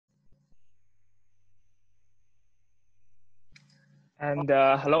And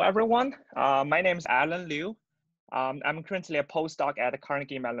hello, everyone. My name is Alan Liu. I'm currently a postdoc at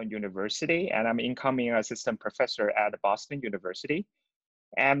Carnegie Mellon University, and I'm incoming assistant professor at Boston University.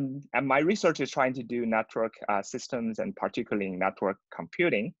 And my research is trying to do network systems and particularly network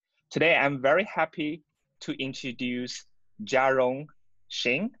computing. Today, I'm very happy to introduce Jiarong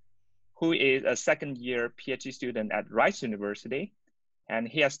Xing, who is a second-year PhD student at Rice University. And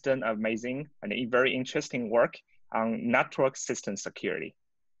he has done amazing and very interesting work on network system security.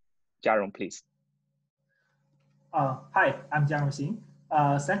 Jiarong, please. Hi, I'm Jiarong Xing.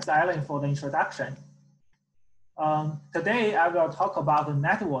 Thanks, Alan, for the introduction. Today, I will talk about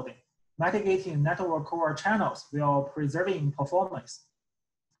NetWarden, mitigating network Covert channels while preserving performance.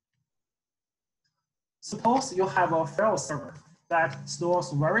 Suppose you have a file server that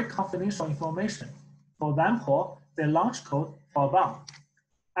stores very confidential information, for example, the launch code for a bomb.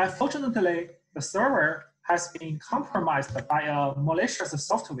 Unfortunately, the server has been compromised by a malicious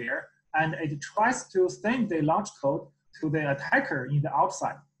software, and it tries to send the launch code to the attacker in the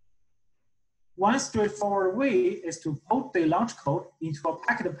outside. One straightforward way is to put the launch code into a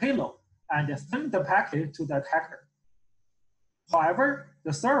packet payload and send the packet to the attacker. However,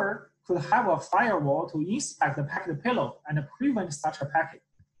 the server could have a firewall to inspect the packet payload and prevent such a packet.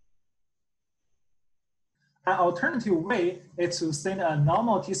 An alternative way is to send a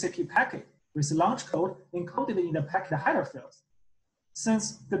normal TCP packet with launch code encoded in the packet header fields.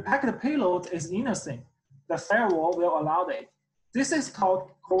 Since the packet payload is innocent, the firewall will allow it. This is called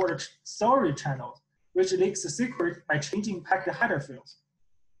Covert storage channels, which leaks the secret by changing packet header fields.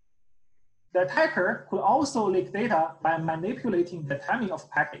 The attacker could also leak data by manipulating the timing of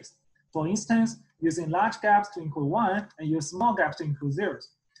packets. For instance, using large gaps to encode 1 and use small gaps to encode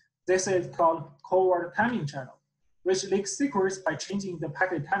zeros. This is called Covert timing channel, which leaks secrets by changing the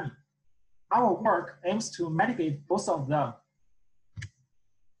packet timing. Our work aims to mitigate both of them.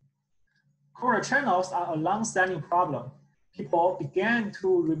 Covert channels are a long-standing problem. People began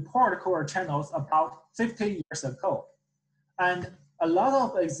to report Covert channels about 50 years ago. And a lot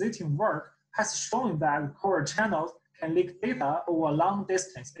of existing work has shown that Covert channels can leak data over a long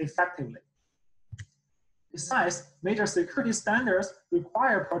distance effectively. Besides, major security standards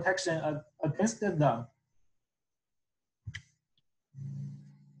require protection against them.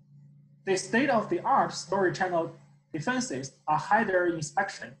 The state-of-the-art storage channel defenses are header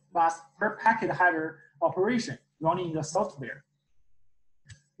inspection plus per packet header operation running in the software.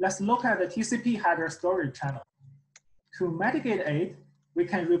 Let's look at the TCP header storage channel. To mitigate it, we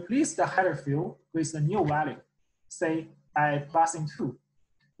can replace the header field with a new value, say by +2.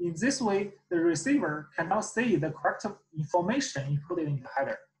 In this way, the receiver cannot see the correct information included in the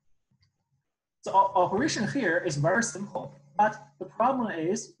header. The operation here is very simple, but the problem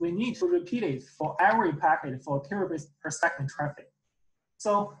is we need to repeat it for every packet for terabits per second traffic.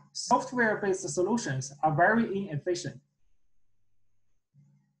 So software-based solutions are very inefficient.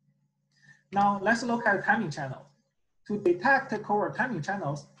 Now let's look at timing channels. To detect Covert timing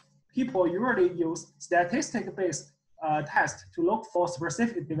channels, people usually use statistic-based tests to look for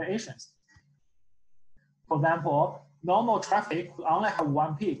specific deviations. For example, normal traffic could only have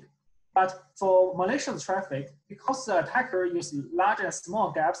one peak. But for malicious traffic, because the attacker uses large and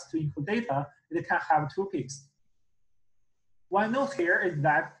small gaps to encode data, it can have 2 peaks. One note here is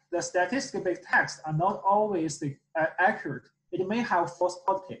that the statistic-based tests are not always accurate. It may have false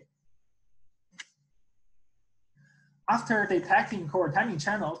positive. After detecting Covert timing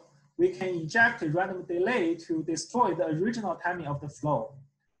channels, we can inject a random delay to destroy the original timing of the flow.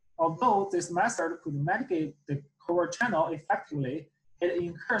 Although this method could mitigate the Covert channel effectively, it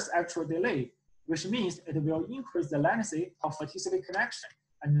incurs actual delay, which means it will increase the latency of a TCP connection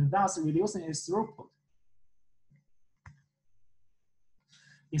and thus reducing its throughput.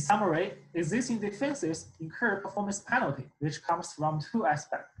 In summary, existing defenses incur performance penalty, which comes from 2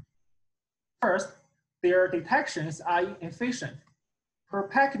 aspects. First, their detections are inefficient. Per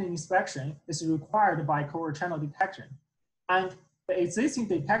packet inspection is required by Covert channel detection, and the existing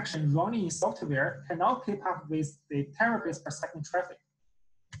detection running in software cannot keep up with the terabits per second traffic.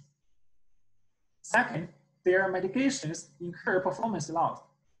 Second, their mitigations incur performance loss.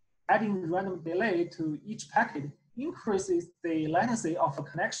 Adding random delay to each packet increases the latency of a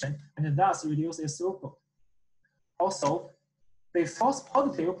connection and thus reduces throughput. Also, the false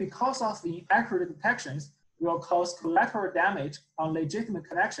positive because of the inaccurate detections will cause collateral damage on legitimate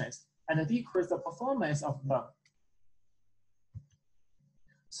connections and decrease the performance of them.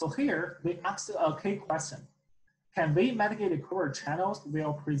 So here, we ask a key question. Can we mitigate Covert channels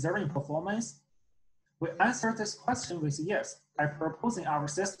while preserving performance? We answer this question with yes by proposing our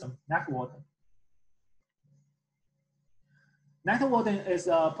system, NetWarden. NetWarden is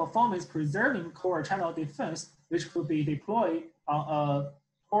a performance-preserving core channel defense which could be deployed on a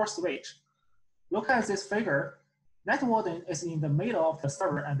core switch. Look at this figure. NetWarden is in the middle of the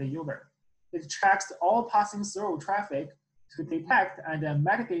server and the user. It checks all passing through traffic to detect and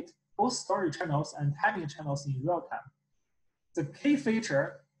mitigate both storage channels and timing channels in real time. The key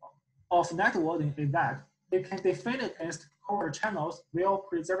feature of NetWarden is that it can defend against core channels while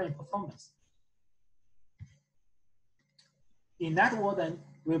preserving performance. In NetWarden,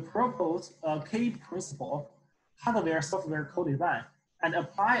 we propose a key principle, hardware-software co-design, and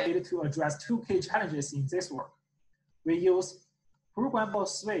apply it to address two key challenges in this work. We use programmable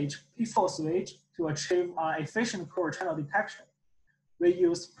switch, P4 switch, to achieve efficient core channel detection. We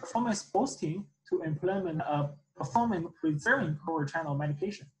use performance boosting to implement a performance-preserving core channel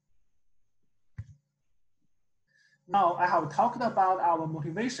mitigation. Now, I have talked about our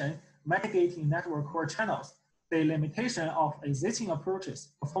motivation mitigating network core channels, the limitation of existing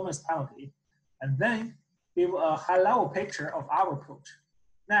approaches, performance penalty, and then give a high-level picture of our approach.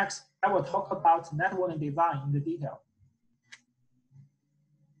 Next, I will talk about NetWarden design in the detail.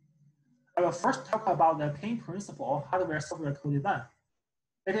 I will first talk about the key principle, hardware-software co-design.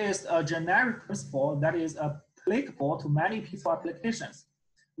 It is a generic principle that is applicable to many P4 applications.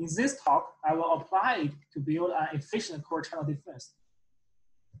 In this talk, I will apply it to build an efficient core channel defense.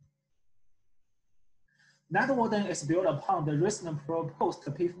 NetWarden is built upon the recent proposed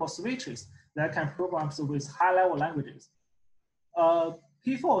P4 switches that can program with high-level languages. A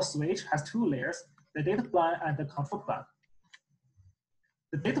P4 switch has two layers, the data plane and the control plane.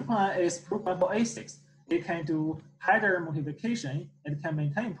 The data plane is programmable ASICs. It can do header multiplication, it can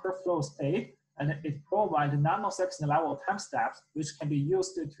maintain per flow state, and it provides nanosecond level timestamps, which can be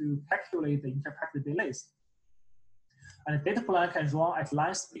used to calculate the interpacket delays. And the data plane can run at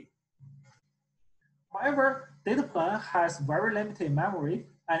line speed. However, data plane has very limited memory,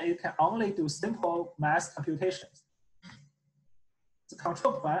 and it can only do simple math computations. The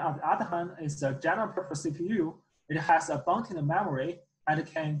control plane, on the other hand, is a general purpose CPU. It has abundant memory, and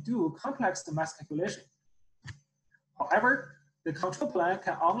it can do complex math calculation. However, the control plane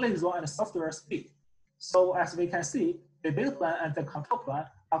can only run at software speed. So as we can see, the data plane and the control plane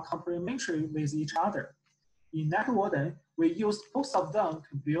are complementary with each other. In NetWarden, we use both of them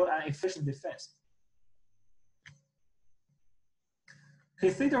to build an efficient defense.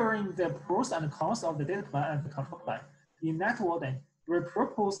 Considering the pros and cons of the data plane and the control plane, in NetWarden, we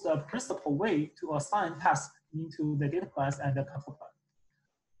propose a principal way to assign tasks into the data planes and the control plane.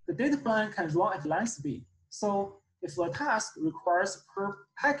 The data plane can run at line speed. So if a task requires per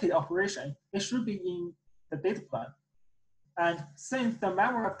packet operation, it should be in the data plane. And since the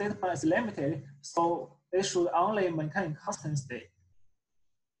memory of data plane is limited, so it should only maintain constant state.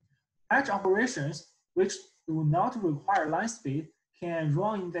 Batch operations, which do not require line speed, can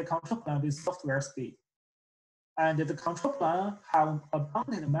run in the control plane with software speed. And the control plane have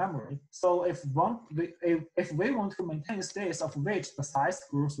abundant memory. So if we want to maintain states of which the size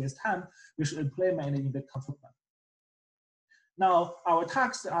grows with time, we should implement it in the control plane. Now, our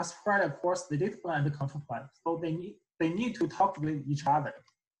tasks are spread across the data plane and the control plane, so they need to talk with each other.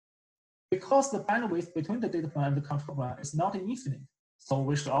 Because the bandwidth between the data plane and the control plane is not infinite, so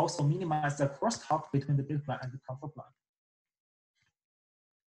we should also minimize the crosstalk between the data plane and the control plane.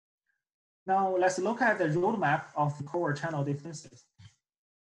 Now, let's look at the roadmap of the core channel defenses.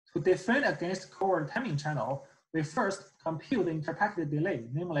 To defend against core timing channel, we first compute the interpacket delay,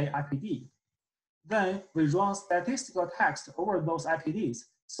 namely IPD. Then we run statistical text over those IPDs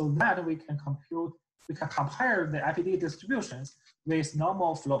so that we can compare the IPD distributions with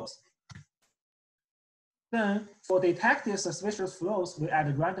normal flows. Then for detected suspicious flows, we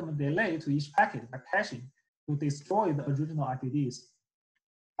add random delay to each packet by caching to destroy the original IPDs.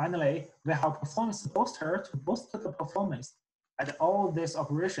 Finally, we have performance booster to boost the performance. And all these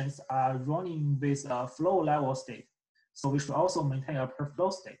operations are running with a flow level state. So we should also maintain a per flow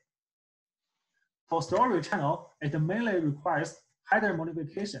state. For storage channel, it mainly requires header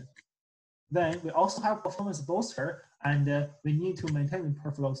modification. Then we also have performance booster, and we need to maintain per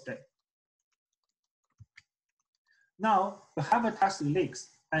flow state. Now, we have a task leaks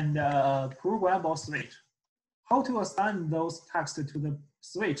and a programmable switch. How to assign those tasks to the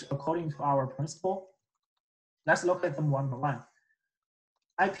switch according to our principle? Let's look at them one by one.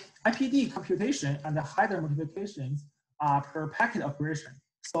 IPD computation and the header modifications are per packet operation,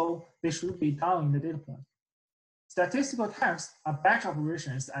 so they should be done in the data plane. Statistical tasks are batch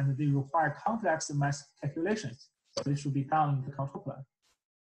operations and they require complex math calculations, so they should be done in the control plane.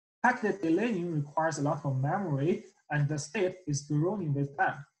 Packet delaying requires a lot of memory and the state is growing with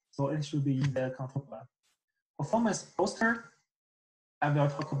time, so it should be in the control plane. Performance booster and we'll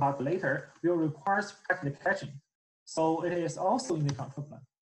talk about later, will require packet caching. So it is also in the control plane.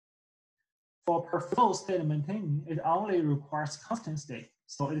 For per flow state maintaining, it only requires constant state,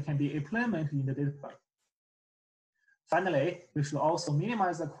 so it can be implemented in the data plane. Finally, we should also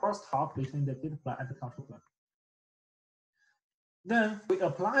minimize the crosstalk between the data plane and the control plane. Then we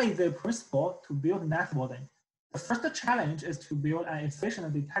apply the principle to build NetWarden. The first challenge is to build an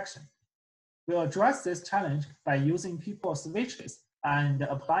efficient detection. We'll address this challenge by using people switches and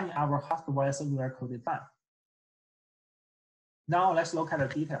applying our hardware software co-design. Now let's look at the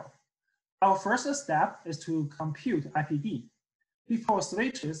detail. Our first step is to compute IPD. People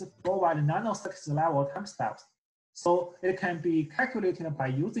switches provide nanosecond level timestamps, so it can be calculated by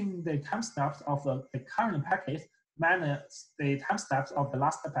using the timestamps of the current packet minus the timestamps of the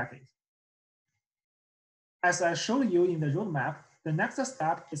last packet. As I showed you in the roadmap, the next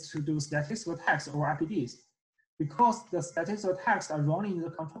step is to do statistical tags or IPDs. Because the statistical tags are running in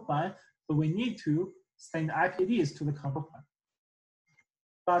the control plane, so we need to send IPDs to the control plane.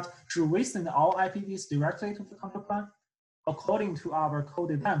 But should we send all IPDs directly to the control plane? According to our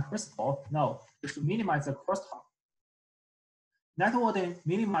co-design principle, no, we should minimize the crosstalk. NetWarden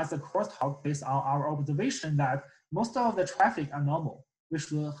minimizes the crosstalk based on our observation that most of the traffic are normal. We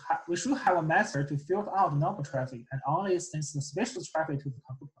should have a method to filter out normal traffic and only send the special traffic to the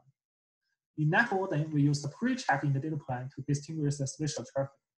control plane. In NetWarden, we use the pre-check in the data plane to distinguish the special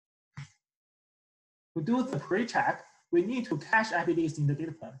traffic. To do the pre-check, we need to cache IPDs in the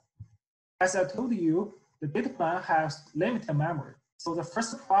data plane. As I told you, the data plane has limited memory. So the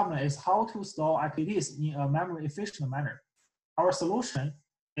first problem is how to store IPDs in a memory efficient manner. Our solution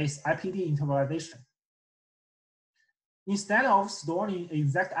is IPD interpolation. Instead of storing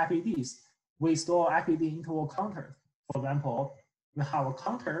exact IPDs, we store IPD interval counters. For example, we have a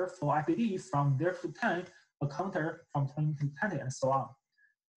counter for IPD from 0 to 10, a counter from 20 to 20, and so on.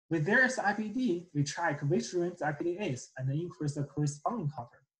 With this IPD, we check which range the IPD is and increase the corresponding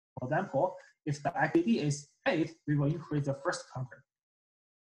counter. For example, if the IPD is 8, we will increase the first counter.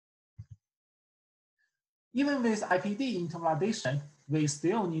 Even with IPD interpolation, we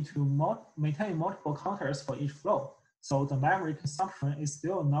still need to maintain multiple counters for each flow. So the memory consumption is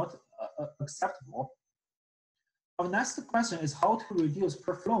still not acceptable. Our next question is how to reduce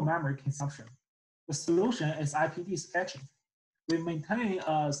per flow memory consumption. The solution is IPD sketching. We maintain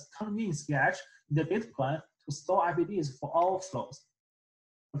a count-mean sketch in the data plane to store IPDs for all flows.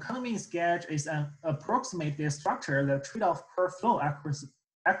 A count-mean sketch is an approximate structure that trade-off per flow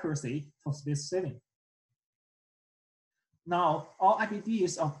accuracy for space saving. Now, all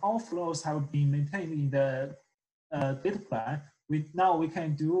IPDs of all flows have been maintained in the data plane. Now we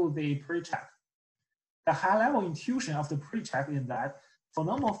can do the pre-check. The high-level intuition of the pre-check is that for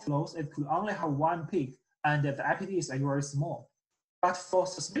normal flows, it could only have one peak, and the IPDs are very small. But for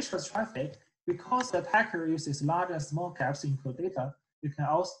suspicious traffic, because the attacker uses large and small gaps in the data, it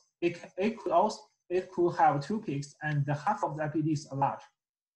could have 2 peaks, and the half of the IPDs are large.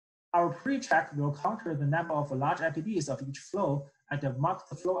 Our pre-check will counter the number of large IPDs of each flow and mark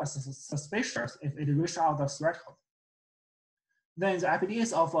the flow as suspicious if it reaches out the threshold. Then the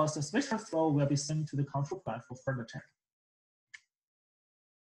IPDs of a suspicious flow will be sent to the control plane for further check.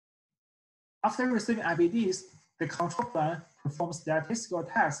 After receiving IPDs, the control plane performs statistical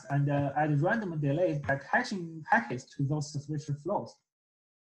tests and add random delays by caching packets to those suspicious flows.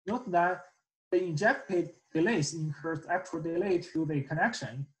 Note that the injected delays incur actual delay to the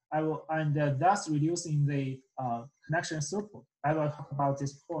connection, and thus reducing the connection throughput. I will talk about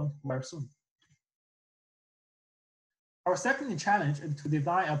this point very soon. Our second challenge is to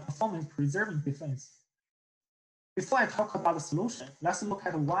design a performance-preserving defense. Before I talk about the solution, let's look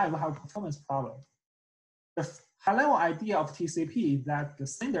at why we have a performance problem. The high-level idea of TCP is that the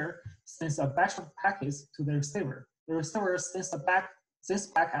sender sends a batch of packets to the receiver. The receiver sends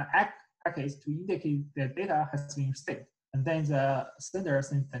back an ACK packet to indicate the data has been received, and then the sender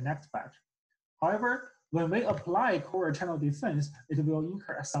sends the next batch. However, when we apply Covert channel defense, it will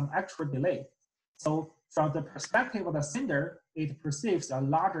incur some actual delay. So from the perspective of the sender, it perceives a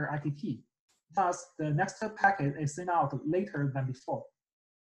larger IPT. Thus, the next packet is sent out later than before.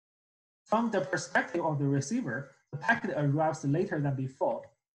 From the perspective of the receiver, the packet arrives later than before.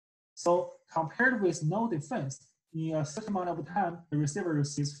 So compared with no defense, in a certain amount of time, the receiver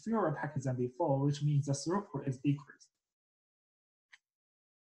receives fewer packets than before, which means the throughput is decreased.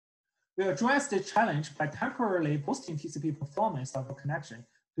 We address this challenge by temporarily boosting TCP performance of the connection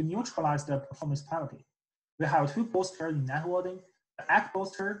to neutralize the performance penalty. We have 2 boosters in NetWarden: the ACK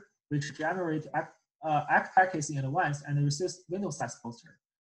booster, which generates ACK packets in advance, and the receives window size booster.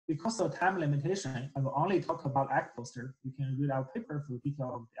 Because of time limitation, I will only talk about egg poster. You can read our paper for the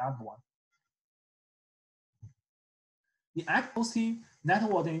detail of the other one. In egg posting,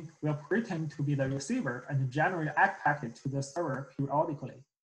 NetWarden will pretend to be the receiver and generate egg packet to the server periodically.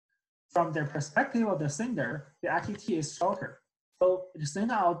 From the perspective of the sender, the ITT is shorter, so it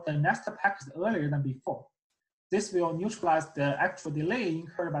sends out the next packet earlier than before. This will neutralize the actual delay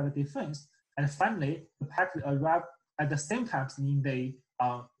incurred by the defense, and finally, the packet arrives at the same time in the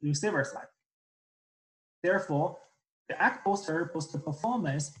receiver side. Therefore, the egg poster boosts the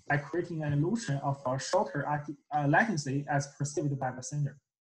performance by creating an illusion of a shorter latency as perceived by the sender.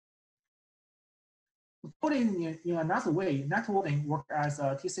 To put it in another way, NetWarden works as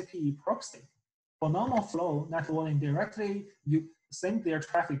a TCP proxy. For normal flow, NetWarden directly send their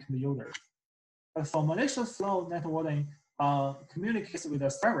traffic to the user. But for malicious flow, NetWarden communicates with the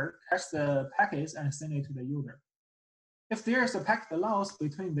server, catch the packets, and send it to the user. If there is a packet loss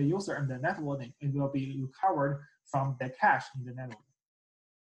between the user and the NetWarden, it will be recovered from the cache in the network.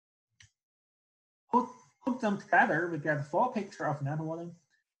 Put them together, we get a full picture of NetWarden.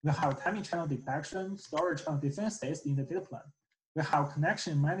 We have timing channel detection, storage channel defenses in the data plan. We have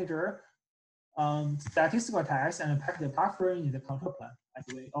connection manager, statistical attacks, and packet buffering in the control plan. And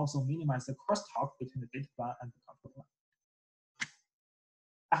we also minimize the crosstalk between the data plan and the control plan.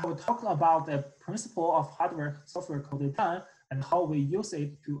 I will talk about the principle of hardware-software co-design and how we use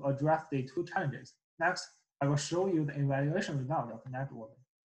it to address the two challenges. Next, I will show you the evaluation result of NetWarden.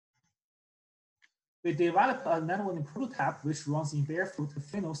 We developed a NetWarden prototype which runs in barefoot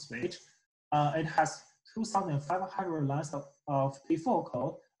Fino switch. It has 2,500 lines of P4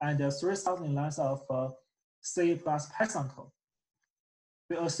 code and 3,000 lines of C plus Python code.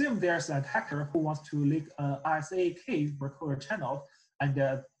 We assume there's an attacker who wants to leak an RSA key recorder channel, and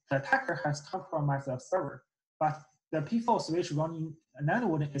the attacker has compromised the server, but the P4 switch running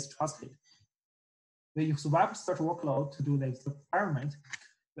NetWarden is trusted. We use web search workload to do the experiment.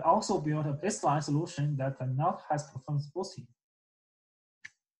 We also built a baseline solution that not has performance boosting.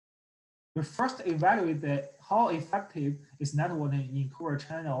 We first evaluate how effective is NetWarden in Covert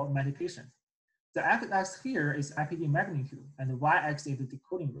channel mitigation. The x-axis here is IPD magnitude, and the y-axis is the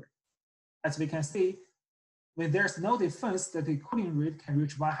decoding rate. As we can see, when there's no defense, the decoding rate can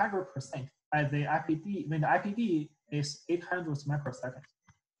reach 100% at the IPD, when the IPD is 800 microseconds.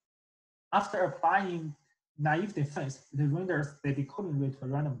 After applying naive defense, it renders the decoding rate to a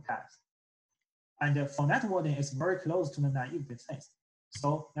random path. And for NetWarden, it's very close to the naive defense.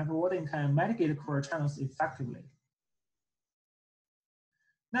 So NetWarden can mitigate Covert channels effectively.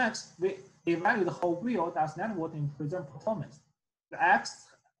 Next, we evaluate how well does NetWarden present performance. The x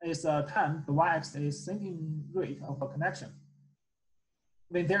is time, the y-axis is sending rate of a connection.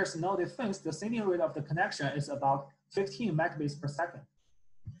 When there's no defense, the sending rate of the connection is about 15 megabits per second.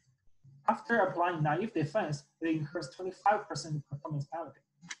 After applying naive defense, it incurs 25% performance penalty.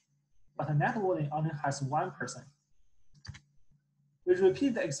 But the NetWarden only has 1%. We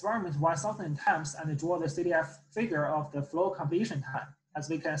repeat the experiment 1,000 times and draw the CDF figure of the flow completion time. As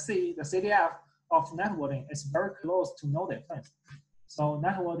we can see, the CDF of NetWarden is very close to no defense. So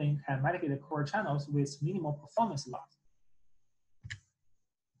NetWarden can mitigate the core channels with minimal performance loss.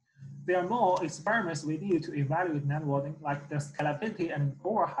 There are more experiments we need to evaluate NetWarden, like the scalability and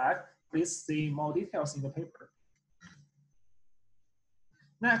overhead. Please see more details in the paper.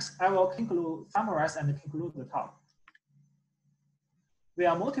 Next, I will summarize and conclude the talk. We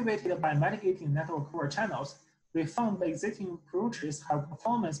are motivated by mitigating network core channels. We found the existing approaches have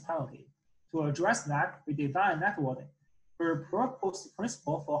performance penalty. To address that, we designed NetWarden. We propose the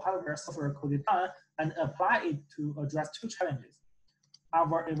principle for hardware-software co-design and apply it to address two challenges.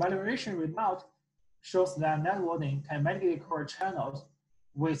 Our evaluation result shows that NetWarden can mitigate core channels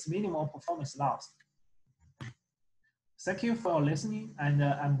with minimal performance loss. Thank you for listening, and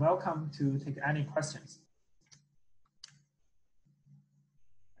I'm welcome to take any questions.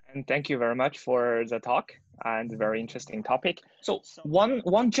 And thank you very much for the talk and very interesting topic. So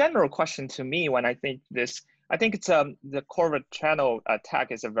one general question to me when I think this, I think it's the Covert channel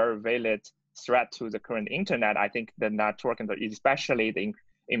attack is a very valid threat to the current internet. I think the networking, especially the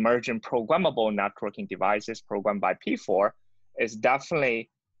emerging programmable networking devices programmed by P4, is definitely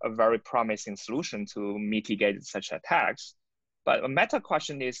a very promising solution to mitigate such attacks. But a meta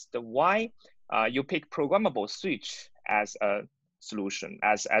question is why you pick programmable switch as a solution,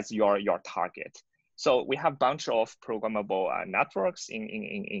 as your target. So we have a bunch of programmable networks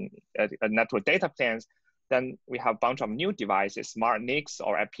in network data plans. Then we have a bunch of new devices, smart NICs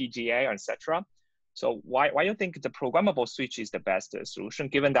or FPGA, etc. So why you think the programmable switch is the best solution,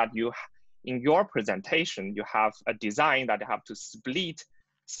 given that in your presentation, you have a design that you have to split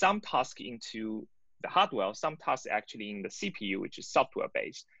some tasks into the hardware, some tasks actually in the CPU, which is software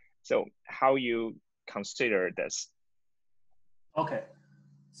based. So how you consider this? Okay,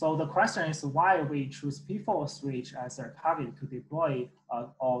 so the question is why we choose P4 switch as a target to deploy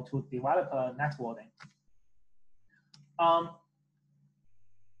or to develop a NetWarden.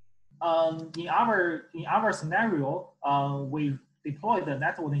 In our scenario, we deploy the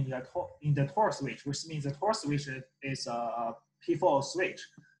NetWarden in the Tor switch, which means the Tor switch is a P4 switch.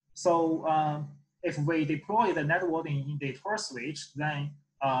 So if we deploy the NetWarden in the Tor switch, then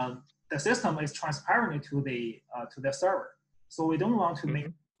the system is transparent to the server. So we don't want to make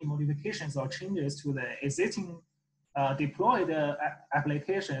modifications or changes to the existing deployed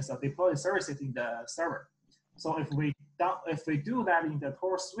applications or deployed services in the server. So if we do that in the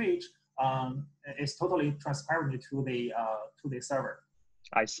Tor switch, it's totally transparent to the server.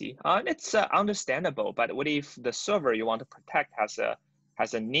 I see. It's understandable. But what if the server you want to protect has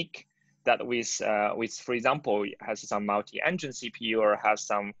a NIC that with for example has some multi-engine CPU or has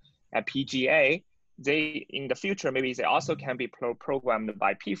some PGA? They in the future maybe they also can be programmed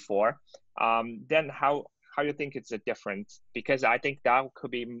by P4. Then how you think it's a different? Because I think that could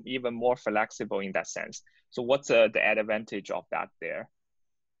be even more flexible in that sense. So what's the advantage of that there?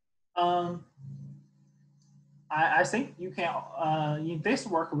 I think you can, in this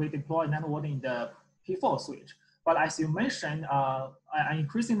work, we deploy NetWarden in the P4 switch. But as you mentioned, an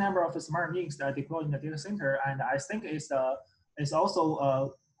increasing number of smart NICs are deployed in the data center, and I think it's also a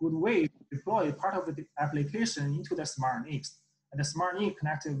good way to deploy part of the application into the smart NICs. And the smart NIC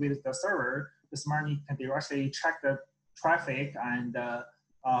connected with the server, the smart NIC can directly check the traffic and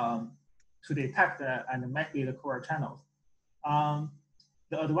to detect and make the Covert channels.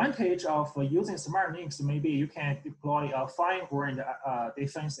 The advantage of using smart NICs, maybe you can deploy fine-grained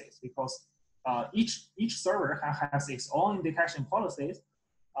defenses because each server has its own detection policies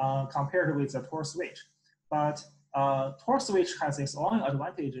compared with the Tor switch. But Tor switch has its own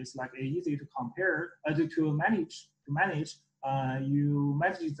advantages, like it's easy to compare, to manage. You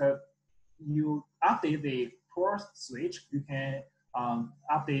update the Tor switch, you can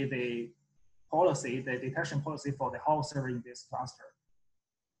update the policy, the detection policy for the whole server in this cluster.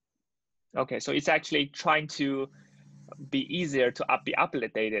 Okay, so it's actually trying to be easier to be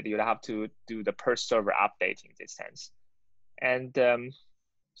updated. You have to do the per server update in this sense. And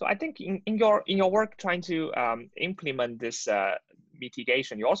so I think in your work trying to implement this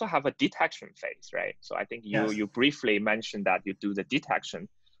mitigation, you also have a detection phase, right? So I think you briefly mentioned that you do the detection.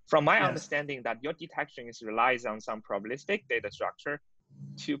 From my understanding, that your detection relies on some probabilistic data structure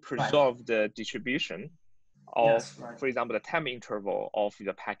to preserve the distribution of, for example, the time interval of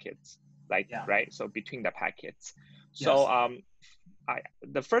the packets. Right? So between the packets. So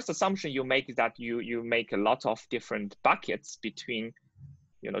the first assumption you make is that you make a lot of different buckets between,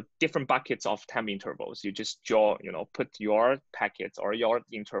 different buckets of time intervals. You just put your packets or your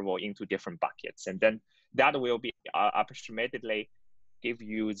interval into different buckets, and then that will be approximately give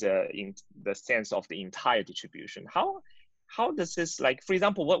you the sense of the entire distribution. How does this, for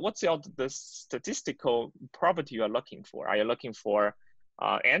example, what's the statistical property you are looking for? Are you looking for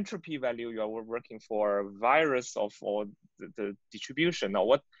entropy value? You are working for virus of or the distribution,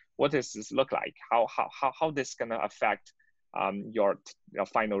 or what does this look like? How this gonna affect your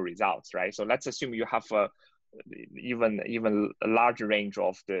final results, right? So let's assume you have even a large range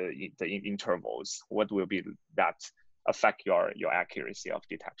of the intervals. What will be that affect your accuracy of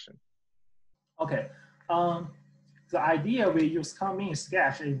detection? Okay. The idea we use common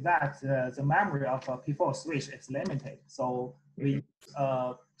sketch is that the memory of a P4 switch is limited. So we use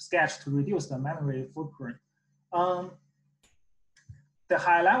sketch to reduce the memory footprint. The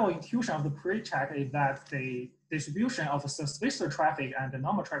high-level intuition of the pre-check is that the distribution of suspicious traffic and the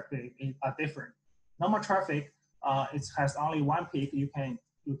normal traffic are different. Normal traffic, it has only one peak. You can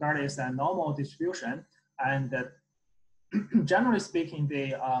regard it as a normal distribution. And generally speaking,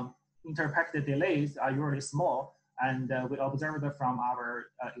 the inter-packet delays are usually small. And we observed it from our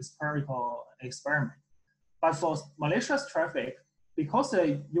empirical experiment. But for malicious traffic, because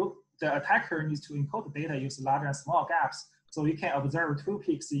the attacker needs to encode the data using large and small gaps, so you can observe two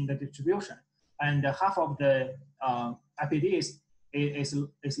peaks in the distribution. And half of the IPDs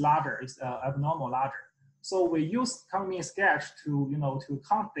is larger, is abnormal larger. So we use common sketch to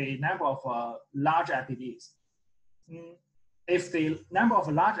count the number of large IPDs. If the number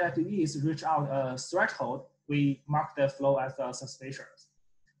of large IPDs reach out a threshold, we mark the flow as suspicious.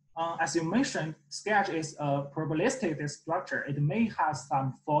 As you mentioned, sketch is a probabilistic structure. It may have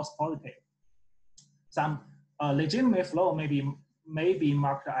some false positive. Some legitimate flow may be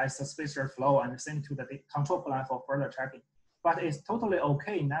marked as suspicious flow and sent to the control plan for further checking. but it's totally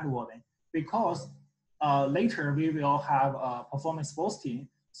okay in NetWarden because later we will have a performance boosting.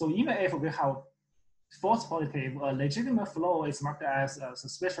 So even if we have false positive, a legitimate flow is marked as a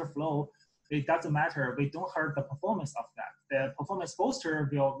suspicious flow, it doesn't matter. We don't hurt the performance of that. The performance booster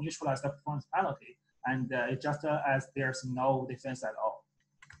will neutralize the performance penalty, and it just as there's no defense at all.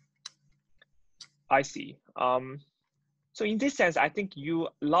 I see. So in this sense, I think you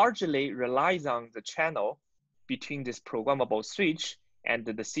largely relies on the channel between this programmable switch and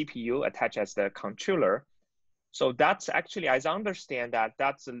the CPU attached as the controller. So that's actually, as I understand that,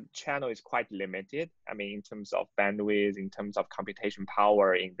 that's the channel is quite limited. I mean, in terms of bandwidth, in terms of computation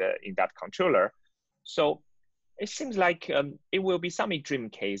power in that controller. So it seems like it will be some extreme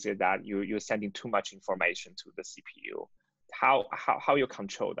cases that you're sending too much information to the CPU. How you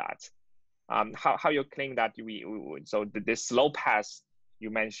control that? How you claim that so this slow path you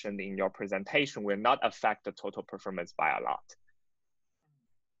mentioned in your presentation will not affect the total performance by a lot?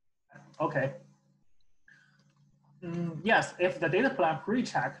 Okay. Yes, if the data plan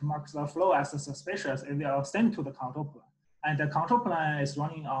pre-check marks the flow as suspicious, it will send to the control plan. And the control plan is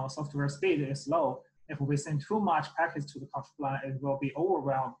running on software speed is slow. If we send too much packets to the control plan, it will be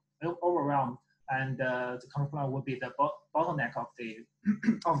overwhelmed, and the control plan will be the bottleneck of the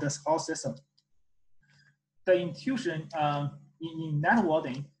of the whole system. The intuition in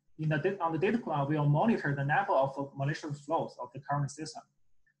NetWarden on the data plan will monitor the number of malicious flows of the current system.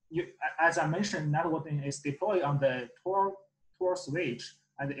 As I mentioned, NetWarden is deployed on the Tor switch,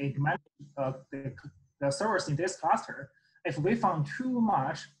 and it manages the servers in this cluster. If we found too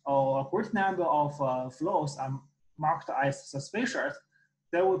much or a great number of flows are marked as suspicious,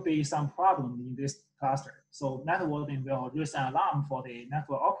 there will be some problem in this cluster. So NetWarden will raise an alarm for the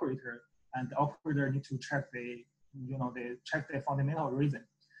network operator, and the operator need to check the fundamental reason.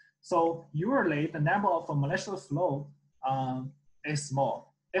 So usually the number of malicious flow is small.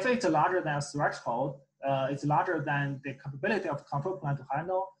 If it's larger than a threshold, it's larger than the capability of the control plan to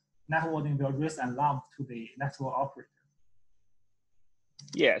handle, NetWarden will raise an alarm to the network operator.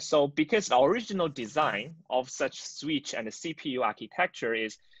 Yeah, so because the original design of such switch and the CPU architecture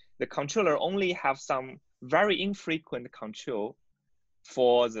is the controller only have some very infrequent control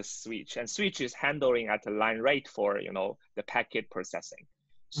for the switch, and switch is handling at a line rate for the packet processing.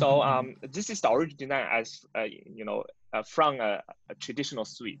 So this is the original design as from a traditional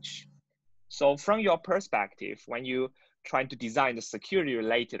switch. So from your perspective, when you trying to design the security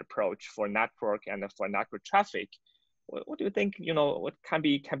related approach for network and for network traffic, what do you think what can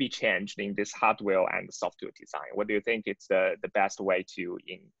be changed in this hardware and software design? What do you think it's the best way to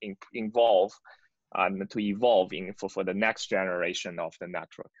evolve for the next generation of the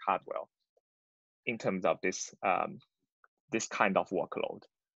network hardware in terms of this this kind of workload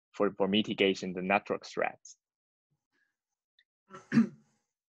for mitigation the network threats?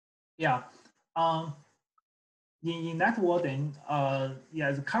 Yeah, in NetWarden,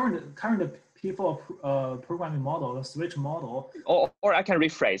 the current people programming model, the switch model. Or I can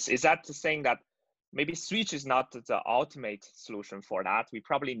rephrase. Is that saying that maybe switch is not the ultimate solution for that? We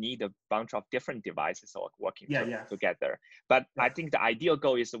probably need a bunch of different devices all working together. But I think the ideal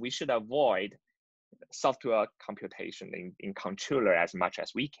goal is that we should avoid software computation in controller as much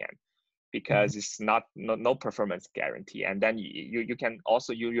as we can, because it's no performance guarantee. And then you can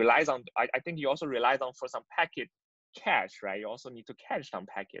also relies on, I think you also relies on for some packet cache, right? You also need to cache some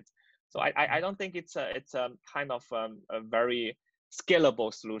packets. So I don't think it's a kind of a very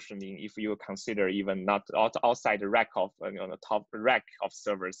scalable solution if you consider even not outside the rack of the top rack of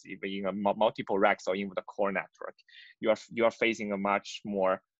servers, even in multiple racks or even the core network, you are facing a much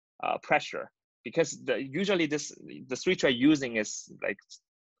more pressure, because usually the switch you're using is like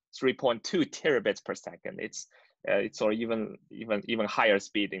 3.2 terabits per second. It's or even higher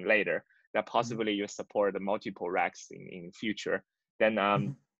speed in later that possibly you support the multiple racks in future. Then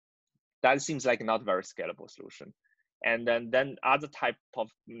that seems like not very scalable solution. And then other type of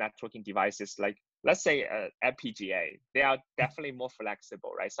networking devices, like let's say FPGA, they are definitely more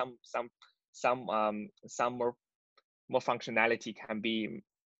flexible, right? Some more functionality can be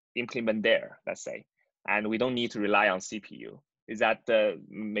implemented there, let's say, and we don't need to rely on CPU. Is that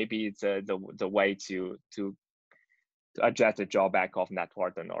maybe it's the way to address the drawback of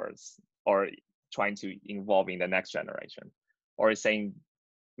NetWarden, or trying to involve in the next generation, or saying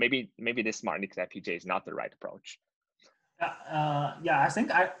maybe this SmartNIC FPGA is not the right approach? I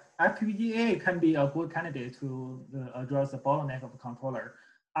think FPGA can be a good candidate to address the bottleneck of the controller.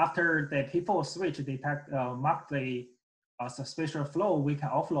 After the people switch mark the suspicious flow, we can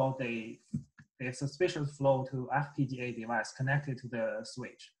offload the suspicious flow to FPGA device connected to the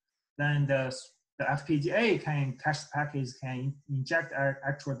switch. Then the the FPGA can cache packets, can inject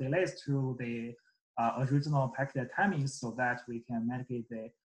actual delays to the original packet timings so that we can mitigate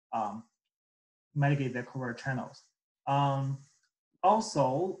the covert channels.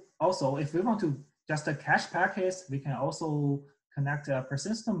 Also, if we want to just cache packets, we can also connect a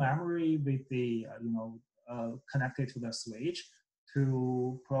persistent memory with the connected to the switch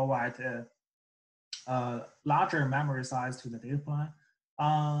to provide a larger memory size to the data plan.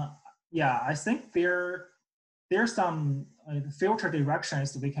 Yeah, I think there's some future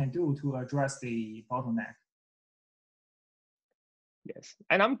directions we can do to address the bottleneck. Yes,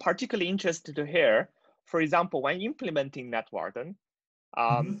 and I'm particularly interested to hear, for example, when implementing NetWarden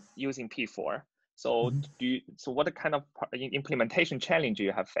using P4. So so what kind of implementation challenge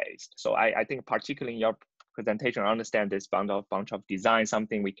you have faced? So I think particularly in your presentation, I understand this bunch of design,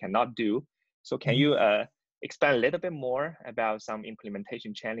 something we cannot do. So can you expand a little bit more about some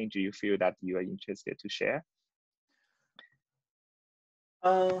implementation challenge you feel that you are interested to share?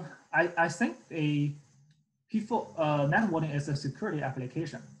 I think a P4 NetWarden is a security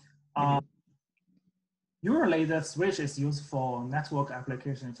application. Usually the switch is used for network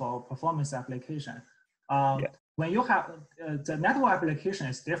application, for performance application. When you have the network application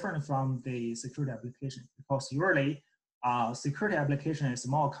is different from the security application because usually security application is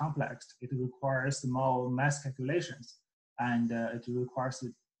more complex. It requires more math calculations, and it requires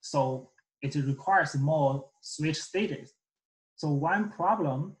more switch stages. So one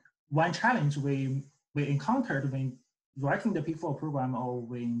challenge we encountered when writing the P4 program or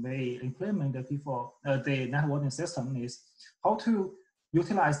when we implement the P4 the NetWarden system is how to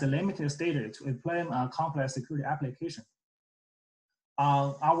utilize the limited stages to implement a complex security application.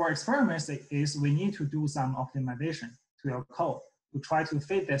 Our experiment is we need to do some optimization to your code to try to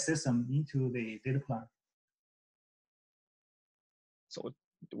fit the system into the data plan. So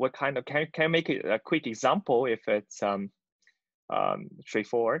what kind of, can you make a quick example if it's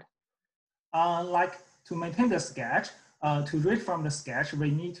straightforward? Like to maintain the sketch, to read from the sketch, we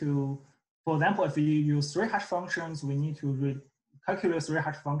need to, for example, if you use 3 hash functions, we need to calculate 3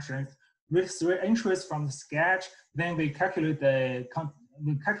 hash functions, read 3 entries from the sketch, then we calculate the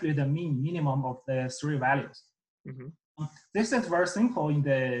minimum of the 3 values. This is very simple in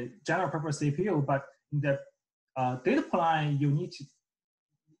the general purpose CPU, but in the data plan,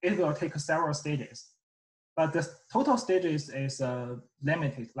 it will take several stages. But the total stages is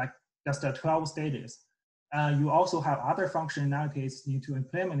limited, like just 12 stages. You also have other functionalities you need to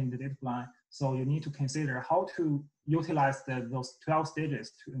implement in the data plan. So you need to consider how to utilize those 12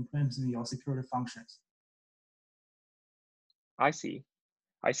 stages to implement your security functions. I see.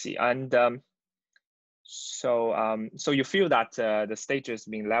 And so you feel that the stages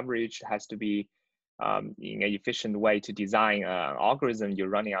being leveraged has to be in an efficient way to design an algorithm you're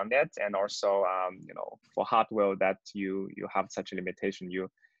running on it, and also for hardware that you have such a limitation.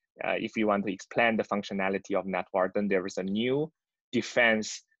 If you want to expand the functionality of NetWarden, there is a new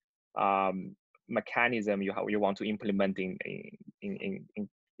defense mechanism you want to implement in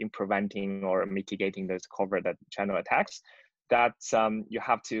preventing or mitigating those covert channel attacks. That you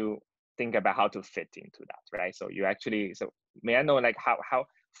have to think about how to fit into that, right? So you actually, so may I know like how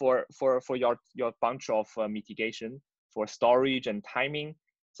for your bunch of mitigation for storage and timing,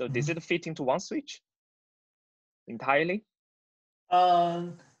 so does it fit into one switch entirely?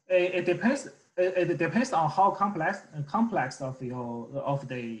 It depends. It depends on how complex of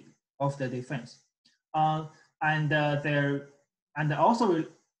the defense, and also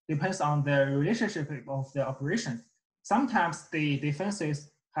depends on the relationship of the operation. Sometimes the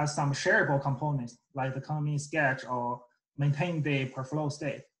defenses has some shareable components like the common sketch or maintain the per flow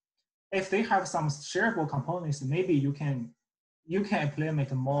state. If they have some shareable components, maybe you can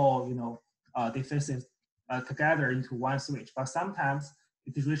implement more defenses together into one switch. But sometimes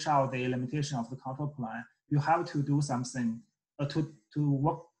it reach out the limitation of the control plan. You have to do something to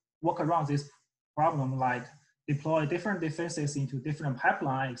work around this problem, like deploy different defenses into different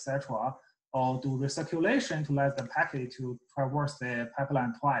pipeline, etc., or do recirculation to let the packet to traverse the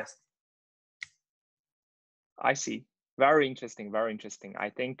pipeline twice. I see. Very interesting. Very interesting. I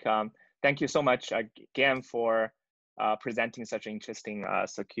think thank you so much again for presenting such an interesting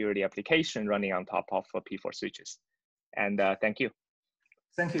security application running on top of P4 switches. And thank you.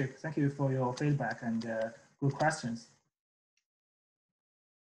 Thank you for your feedback and good questions.